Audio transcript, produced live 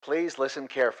Please listen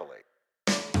carefully.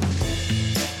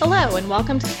 Hello, and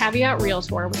welcome to Caveat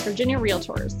Realtor with Virginia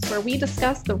Realtors, where we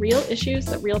discuss the real issues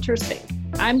that realtors face.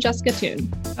 I'm Jessica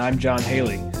Toon. I'm John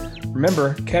Haley.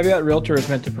 Remember, Caveat Realtor is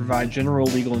meant to provide general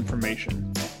legal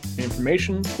information. The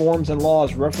information, forms, and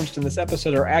laws referenced in this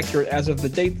episode are accurate as of the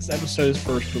date this episode is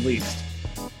first released.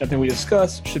 Nothing we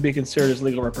discuss should be considered as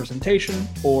legal representation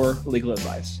or legal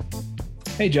advice.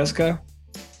 Hey, Jessica.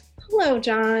 Hello,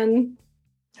 John.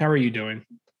 How are you doing?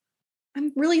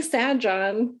 I'm really sad,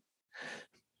 John.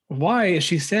 Why is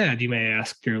she sad, you may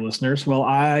ask, dear listeners? Well,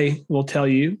 I will tell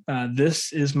you,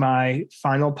 this is my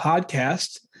final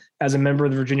podcast as a member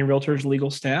of the Virginia Realtors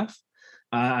legal staff.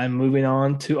 I'm moving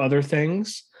on to other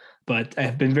things, but I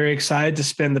have been very excited to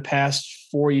spend the past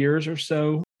 4 years or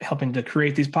so helping to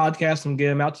create these podcasts and get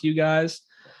them out to you guys.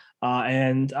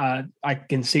 And I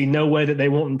can see no way that they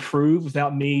won't improve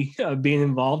without me being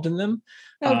involved in them.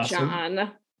 Oh,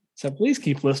 John. So please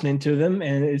keep listening to them.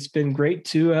 And it's been great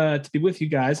to be with you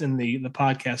guys in the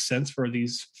podcast sense for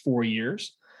these 4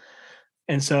 years.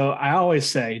 And so I always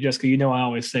say, Jessica, you know I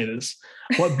always say this,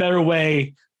 what better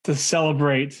way to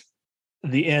celebrate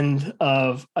the end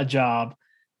of a job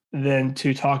than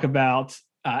to talk about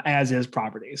as-is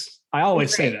properties? I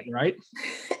always say that, right?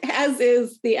 As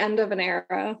is the end of an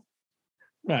era.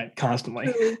 Right,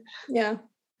 constantly. Yeah.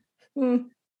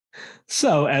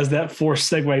 So, as that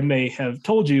forced segue may have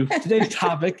told you, today's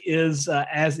topic is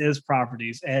as-is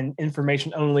properties and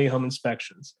information-only home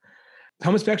inspections.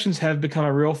 Home inspections have become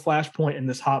a real flashpoint in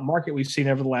this hot market we've seen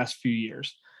over the last few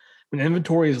years. When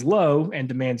inventory is low and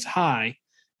demand's high,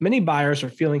 many buyers are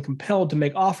feeling compelled to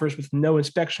make offers with no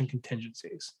inspection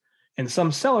contingencies, and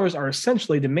some sellers are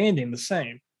essentially demanding the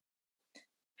same.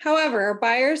 However,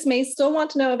 buyers may still want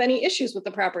to know of any issues with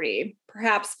the property,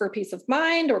 perhaps for peace of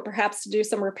mind or perhaps to do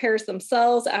some repairs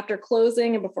themselves after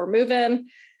closing and before move-in.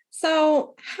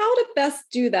 So, how to best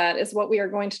do that is what we are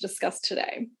going to discuss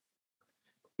today.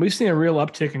 We've seen a real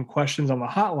uptick in questions on the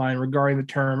hotline regarding the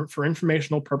term for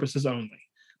informational purposes only,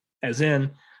 as in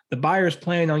the buyer is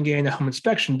planning on getting a home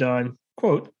inspection done,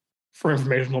 quote, for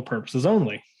informational purposes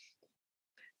only.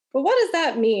 But what does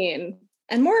that mean?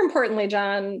 And more importantly,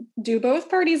 John, do both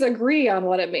parties agree on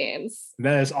what it means?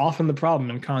 That is often the problem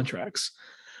in contracts.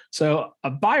 So a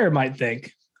buyer might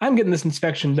think, I'm getting this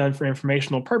inspection done for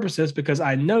informational purposes because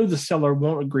I know the seller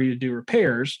won't agree to do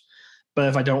repairs, but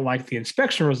if I don't like the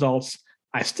inspection results,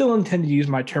 I still intend to use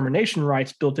my termination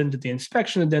rights built into the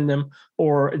inspection addendum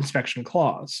or inspection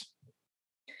clause.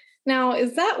 Now,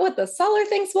 is that what the seller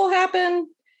thinks will happen?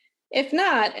 If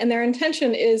not, and their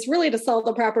intention is really to sell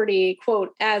the property,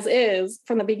 quote, as is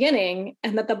from the beginning,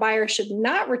 and that the buyer should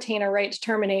not retain a right to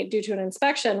terminate due to an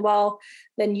inspection, well,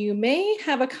 then you may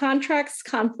have a contracts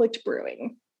conflict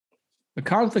brewing. The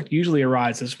conflict usually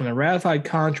arises when a ratified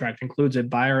contract includes a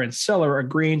buyer and seller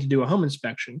agreeing to do a home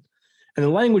inspection, and the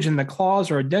language in the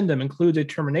clause or addendum includes a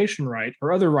termination right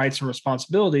or other rights and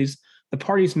responsibilities the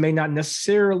parties may not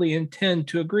necessarily intend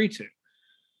to agree to.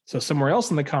 So somewhere else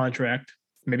in the contract,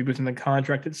 maybe within the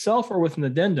contract itself or with an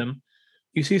addendum,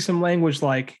 you see some language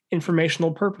like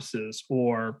informational purposes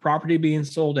or property being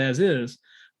sold as is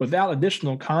without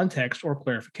additional context or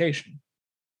clarification.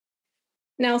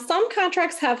 Now, some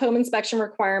contracts have home inspection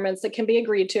requirements that can be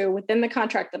agreed to within the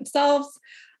contract themselves.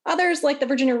 Others, like the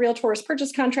Virginia Realtors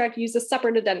purchase contract, use a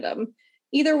separate addendum.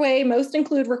 Either way, most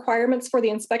include requirements for the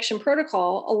inspection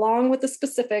protocol, along with the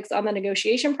specifics on the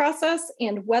negotiation process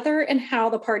and whether and how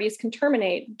the parties can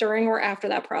terminate during or after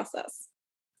that process.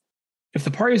 If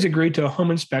the parties agree to a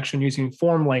home inspection using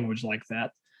form language like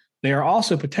that, they are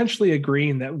also potentially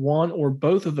agreeing that one or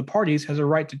both of the parties has a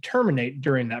right to terminate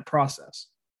during that process.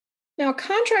 Now,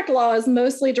 contract law is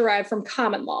mostly derived from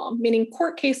common law, meaning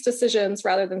court case decisions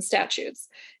rather than statutes.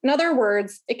 In other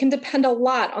words, it can depend a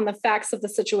lot on the facts of the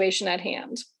situation at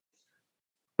hand.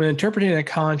 When interpreting a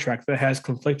contract that has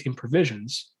conflicting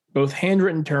provisions, both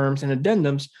handwritten terms and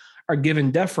addendums are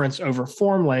given deference over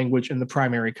form language in the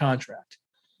primary contract.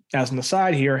 As an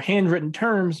aside here, handwritten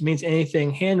terms means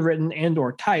anything handwritten and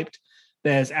or typed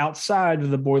that is outside of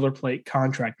the boilerplate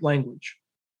contract language.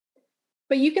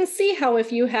 But you can see how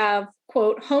if you have,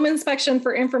 quote, home inspection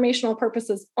for informational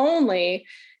purposes only,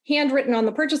 handwritten on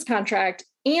the purchase contract,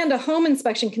 and a home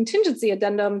inspection contingency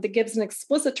addendum that gives an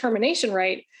explicit termination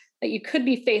right, that you could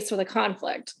be faced with a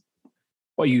conflict.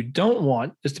 What you don't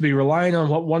want is to be relying on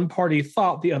what one party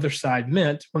thought the other side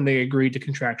meant when they agreed to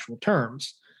contractual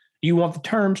terms. You want the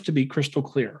terms to be crystal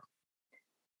clear.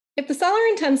 If the seller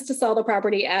intends to sell the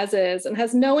property as is and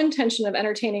has no intention of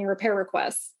entertaining repair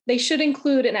requests, they should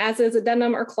include an as-is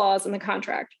addendum or clause in the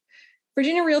contract.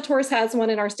 Virginia Realtors has one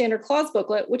in our standard clause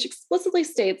booklet, which explicitly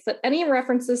states that any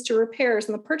references to repairs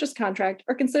in the purchase contract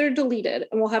are considered deleted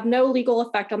and will have no legal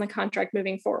effect on the contract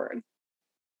moving forward.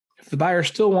 If the buyer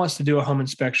still wants to do a home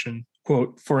inspection,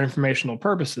 quote, for informational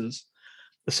purposes,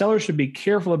 the seller should be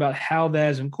careful about how that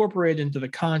is incorporated into the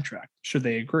contract, should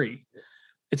they agree.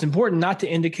 It's important not to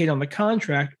indicate on the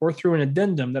contract or through an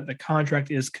addendum that the contract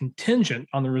is contingent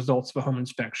on the results of a home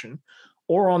inspection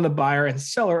or on the buyer and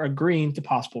seller agreeing to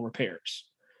possible repairs.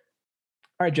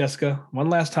 All right, Jessica, one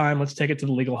last time, let's take it to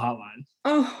the legal hotline.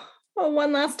 Oh,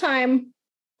 one last time.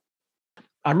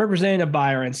 I'm representing a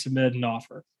buyer and submitted an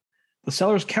offer. The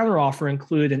seller's counteroffer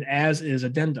included an as-is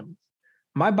addendum.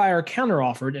 My buyer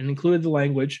counteroffered and included the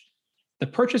language, the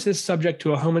purchase is subject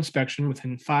to a home inspection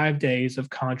within 5 days of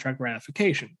contract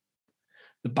ratification.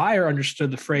 The buyer understood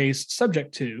the phrase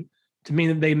subject to mean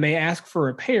that they may ask for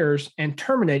repairs and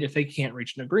terminate if they can't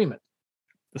reach an agreement.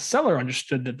 The seller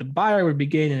understood that the buyer would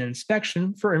begin an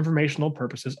inspection for informational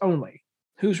purposes only.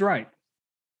 Who's right?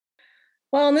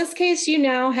 Well, in this case, you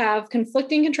now have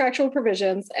conflicting contractual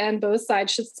provisions, and both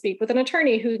sides should speak with an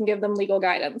attorney who can give them legal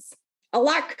guidance. A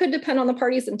lot could depend on the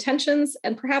parties' intentions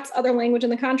and perhaps other language in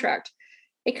the contract.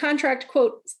 A contract,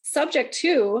 quote, subject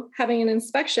to having an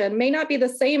inspection may not be the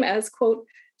same as, quote,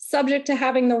 subject to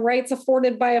having the rights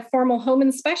afforded by a formal home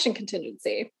inspection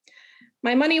contingency.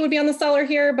 My money would be on the seller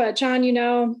here, but John, you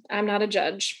know, I'm not a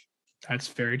judge. That's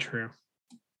very true.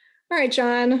 All right,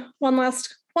 John, one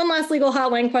last legal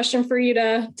hotline question for you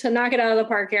to knock it out of the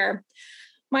park here.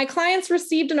 My clients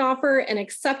received an offer and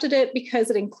accepted it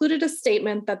because it included a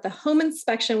statement that the home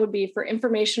inspection would be for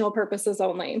informational purposes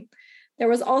only. There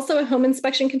was also a home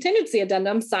inspection contingency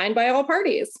addendum signed by all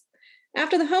parties.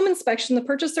 After the home inspection, the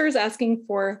purchaser is asking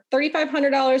for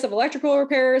 $3,500 of electrical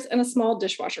repairs and a small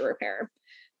dishwasher repair.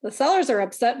 The sellers are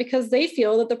upset because they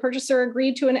feel that the purchaser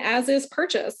agreed to an as-is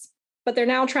purchase, but they're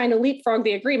now trying to leapfrog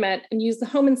the agreement and use the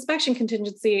home inspection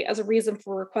contingency as a reason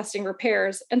for requesting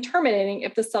repairs and terminating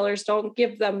if the sellers don't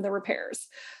give them the repairs.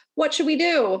 What should we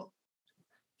do?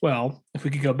 Well, if we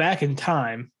could go back in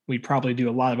time, we'd probably do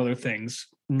a lot of other things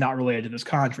not related to this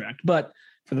contract. But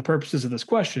for the purposes of this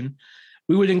question,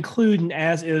 we would include an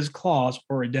as-is clause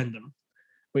or addendum.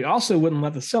 We also wouldn't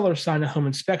let the seller sign a home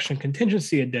inspection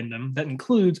contingency addendum that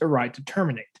includes a right to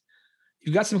terminate.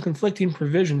 You've got some conflicting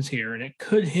provisions here, and it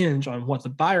could hinge on what the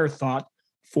buyer thought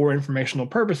for informational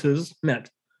purposes meant.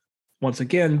 Once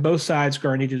again, both sides are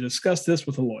going to need to discuss this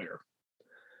with a lawyer.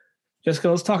 Jessica,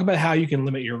 let's talk about how you can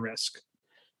limit your risk.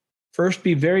 First,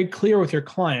 be very clear with your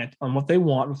client on what they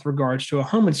want with regards to a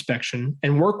home inspection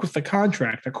and work with the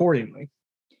contract accordingly.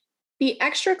 Be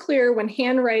extra clear when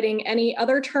handwriting any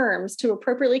other terms to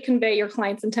appropriately convey your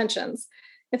client's intentions.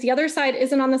 If the other side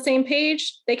isn't on the same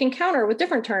page, they can counter with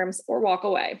different terms or walk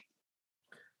away.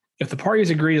 If the parties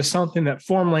agree to something that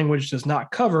form language does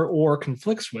not cover or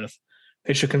conflicts with,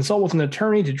 they should consult with an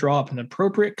attorney to draw up an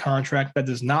appropriate contract that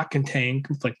does not contain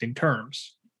conflicting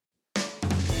terms.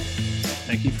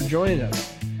 Thank you for joining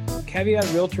us.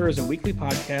 Caveat Realtor is a weekly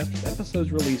podcast with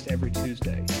episodes released every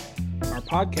Tuesday. Our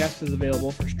podcast is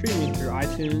available for streaming through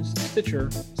iTunes, Stitcher,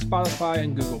 Spotify,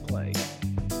 and Google Play.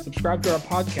 Subscribe to our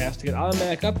podcast to get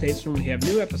automatic updates when we have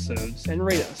new episodes and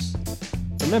rate us.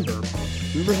 Remember,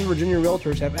 members of Virginia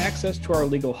Realtors have access to our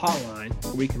legal hotline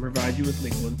where we can provide you with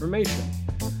legal information.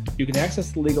 You can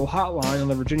access the legal hotline on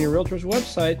the Virginia Realtors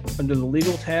website under the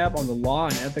Legal tab on the Law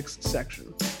and Ethics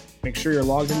section. Make sure you're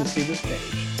logged in to see this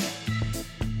page.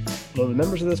 Although the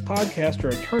members of this podcast are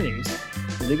attorneys,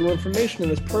 the legal information in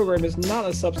this program is not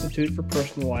a substitute for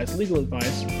personalized legal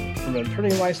advice from an attorney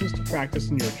licensed to practice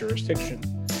in your jurisdiction.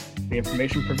 The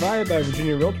information provided by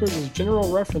Virginia Realtors is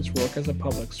general reference work as a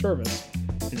public service.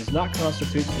 It does not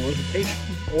constitute solicitation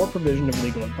or provision of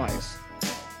legal advice.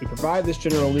 We provide this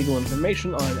general legal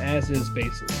information on an as-is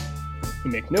basis.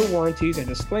 We make no warranties and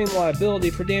disclaim liability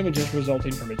for damages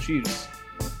resulting from its use.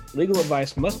 Legal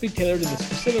advice must be tailored to the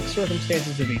specific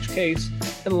circumstances of each case,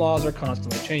 and laws are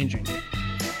constantly changing.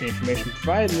 The information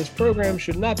provided in this program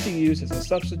should not be used as a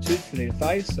substitute for the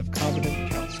advice of competent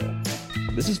counsel.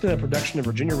 This has been a production of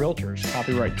Virginia Realtors,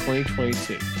 copyright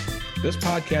 2022. This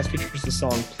podcast features the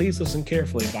song Please Listen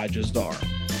Carefully by Jazdar,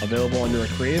 available under a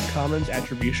Creative Commons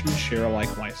Attribution Share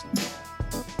Alike license.